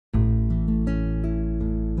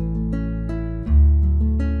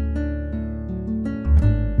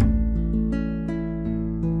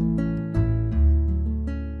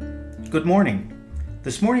Good morning.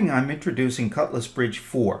 This morning I'm introducing CutList Bridge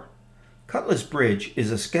 4. CutList Bridge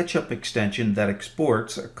is a SketchUp extension that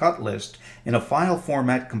exports a cut list in a file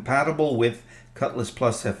format compatible with CutList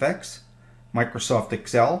Plus FX, Microsoft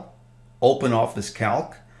Excel, OpenOffice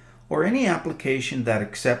Calc, or any application that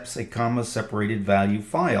accepts a comma-separated value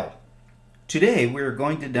file. Today we are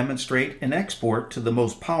going to demonstrate an export to the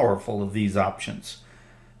most powerful of these options,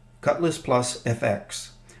 CutList Plus FX.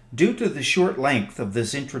 Due to the short length of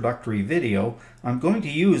this introductory video, I'm going to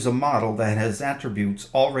use a model that has attributes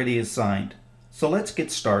already assigned. So let's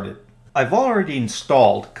get started. I've already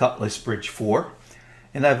installed CutList Bridge 4,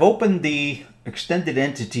 and I've opened the extended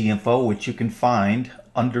entity info, which you can find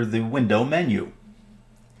under the window menu.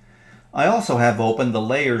 I also have opened the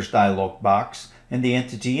layers dialog box and the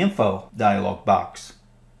entity info dialog box.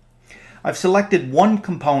 I've selected one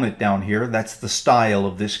component down here, that's the style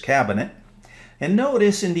of this cabinet. And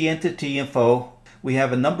notice in the entity info, we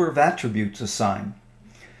have a number of attributes assigned.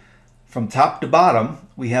 From top to bottom,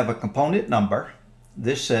 we have a component number.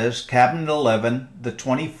 This says cabinet 11, the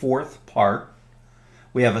 24th part.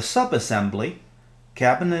 We have a subassembly,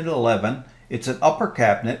 cabinet 11. It's an upper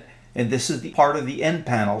cabinet, and this is the part of the end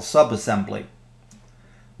panel subassembly.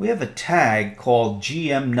 We have a tag called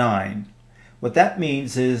GM9. What that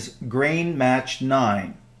means is grain match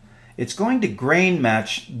 9. It's going to grain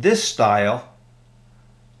match this style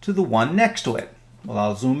to the one next to it. Well,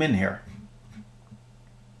 I'll zoom in here.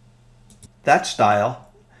 That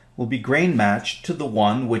style will be grain matched to the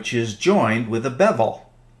one which is joined with a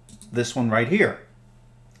bevel. This one right here.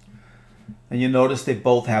 And you notice they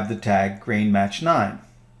both have the tag grain match 9.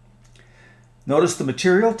 Notice the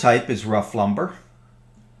material type is rough lumber.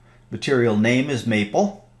 Material name is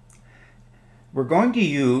maple. We're going to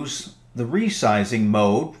use the resizing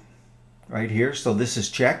mode right here, so this is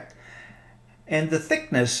checked. And the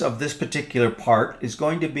thickness of this particular part is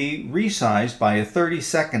going to be resized by a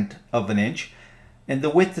 32nd of an inch, and the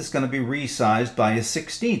width is going to be resized by a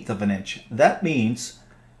 16th of an inch. That means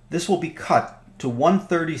this will be cut to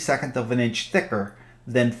 1/32 of an inch thicker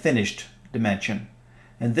than finished dimension.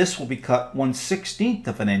 And this will be cut 1/16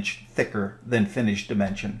 of an inch thicker than finished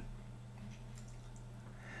dimension.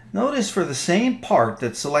 Notice for the same part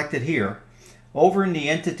that's selected here, over in the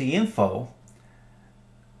entity info,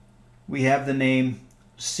 we have the name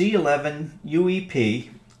C11 UEP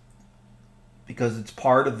because it's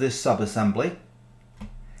part of this subassembly.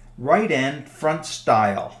 Right end front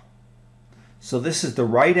style. So this is the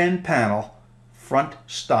right end panel front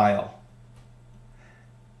style.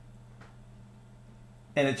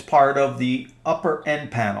 And it's part of the upper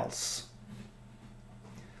end panels.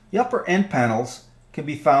 The upper end panels can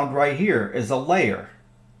be found right here as a layer.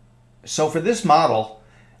 So for this model,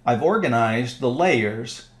 I've organized the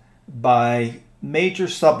layers by major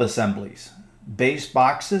subassemblies: base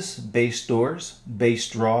boxes, base doors, base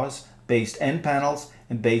drawers, base end panels,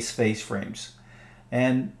 and base face frames,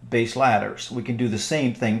 and base ladders. We can do the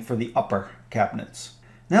same thing for the upper cabinets.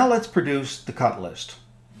 Now let's produce the cut list.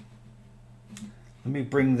 Let me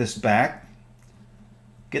bring this back,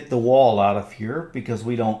 get the wall out of here because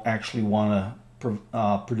we don't actually want to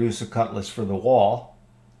produce a cut list for the wall.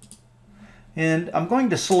 And I'm going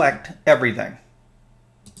to select everything.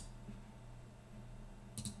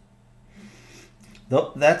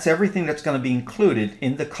 That's everything that's going to be included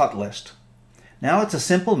in the cut list. Now it's a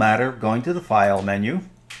simple matter of going to the File menu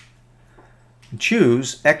and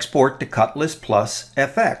choose Export to CutList Plus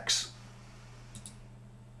FX.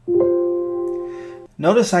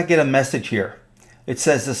 Notice I get a message here. It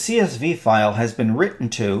says the CSV file has been written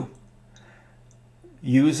to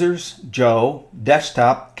users Joe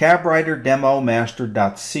desktop CabWriter demo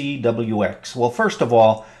master.cwx. Well, first of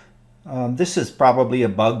all, this is probably a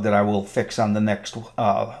bug that I will fix on the next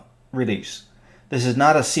release. This is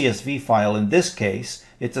not a CSV file in this case,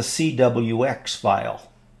 it's a CWX file.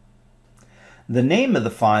 The name of the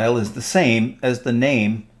file is the same as the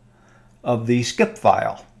name of the skip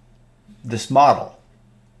file, this model.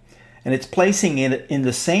 And it's placing it in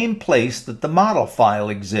the same place that the model file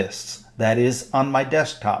exists, that is on my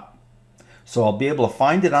desktop. So I'll be able to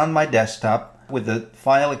find it on my desktop with the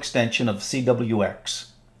file extension of CWX.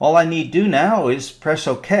 All I need to do now is press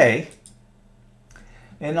OK,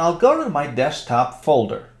 and I'll go to my desktop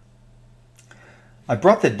folder. I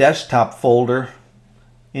brought the desktop folder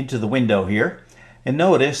into the window here, and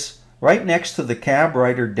notice right next to the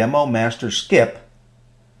CabWriter Demo Master Skip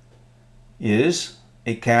is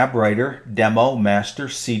a CabWriter Demo Master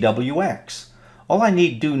CWX. All I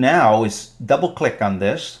need to do now is double click on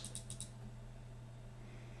this,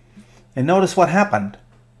 and notice what happened.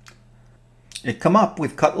 It come up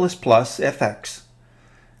with CutList Plus FX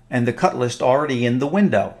and the cut list already in the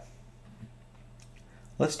window.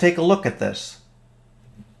 Let's take a look at this.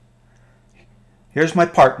 Here's my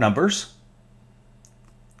part numbers,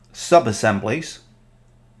 subassemblies.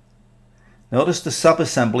 Notice the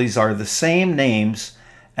subassemblies are the same names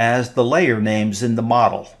as the layer names in the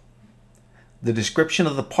model. The description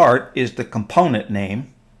of the part is the component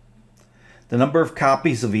name, the number of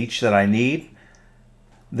copies of each that I need,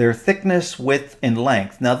 their thickness, width, and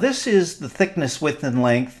length. Now this is the thickness, width, and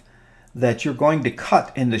length that you're going to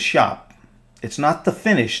cut in the shop. It's not the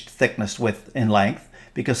finished thickness, width, and length,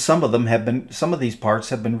 because some of these parts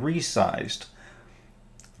have been resized.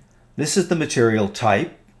 This is the material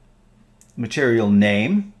type, material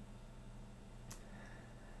name.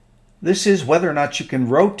 This is whether or not you can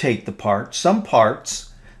rotate the part. Some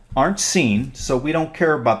parts aren't seen, so we don't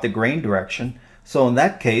care about the grain direction. So in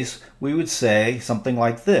that case, we would say something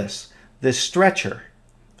like this. This stretcher.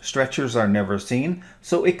 Stretchers are never seen,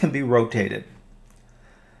 so it can be rotated.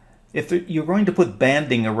 If you're going to put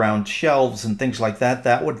banding around shelves and things like that,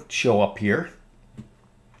 that would show up here.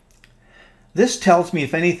 This tells me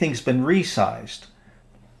if anything's been resized.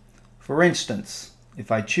 For instance, if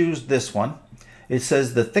I choose this one, it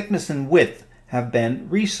says the thickness and width have been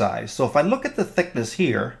resized. So if I look at the thickness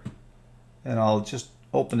here, and I'll just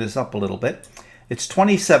open this up a little bit, it's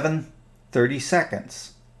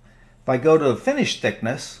 27/32. If I go to the finished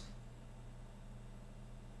thickness,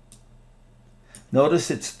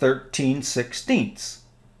 notice it's 13/16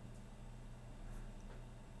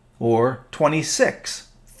 or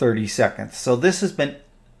 26/32. So this has been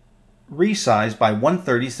resized by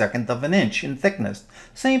 1/32 of an inch in thickness.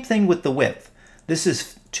 Same thing with the width. This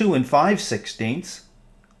is 2 5/16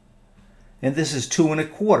 and this is 2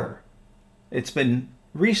 1/4. It's been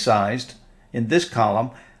resized in this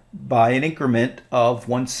column by an increment of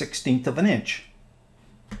 1/16 of an inch.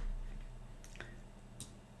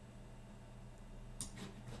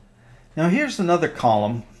 Now here's another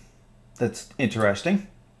column that's interesting,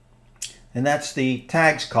 and that's the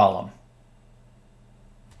tags column.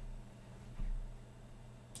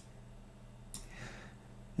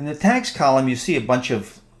 In the tags column, you see a bunch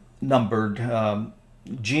of numbered GM1,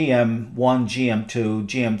 GM2,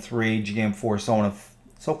 GM3, GM4, so on and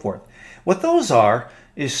so forth. What those are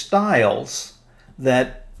is styles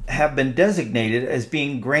that have been designated as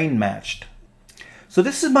being grain matched. So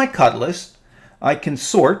this is my cut list. I can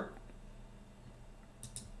sort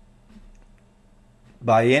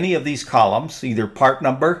by any of these columns, either part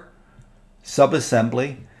number,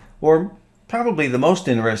 subassembly, or probably the most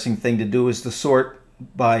interesting thing to do is to sort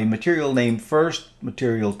by material name first,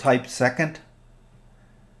 material type second,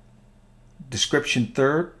 description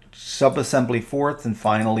third, subassembly fourth, and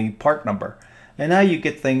finally part number. And now you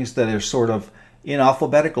get things that are sort of in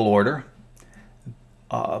alphabetical order,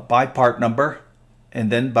 by part number,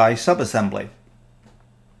 and then by subassembly.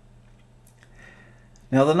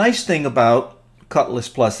 Now the nice thing about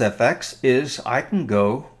CutList plus FX is I can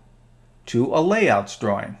go to a layouts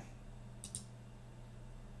drawing.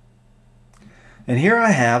 And here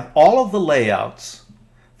I have all of the layouts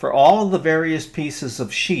for all of the various pieces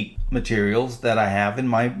of sheet materials that I have in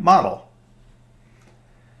my model.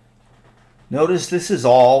 Notice this is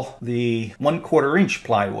all the 1/4 inch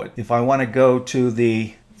plywood. If I want to go to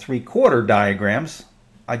the 3/4 diagrams,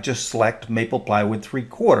 I just select maple plywood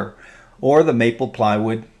 3/4 or the maple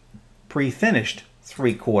plywood pre-finished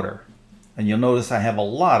 3/4. And you'll notice I have a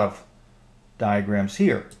lot of diagrams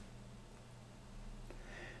here.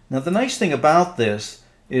 Now the nice thing about this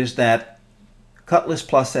is that CutList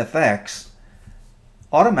plus FX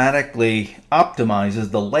automatically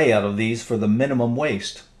optimizes the layout of these for the minimum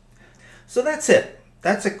waste. So that's it.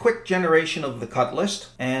 That's a quick generation of the cut list.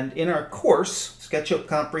 And in our course, SketchUp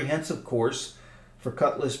Comprehensive course for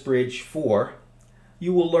CutList Bridge 4,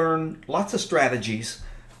 you will learn lots of strategies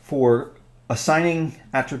for assigning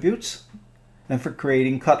attributes and for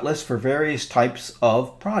creating cut lists for various types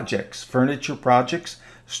of projects, furniture projects,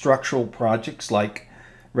 structural projects like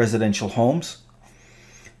residential homes,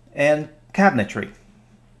 and cabinetry,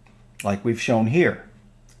 like we've shown here.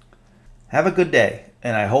 Have a good day,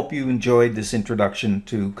 and I hope you enjoyed this introduction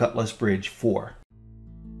to CutList Bridge 4.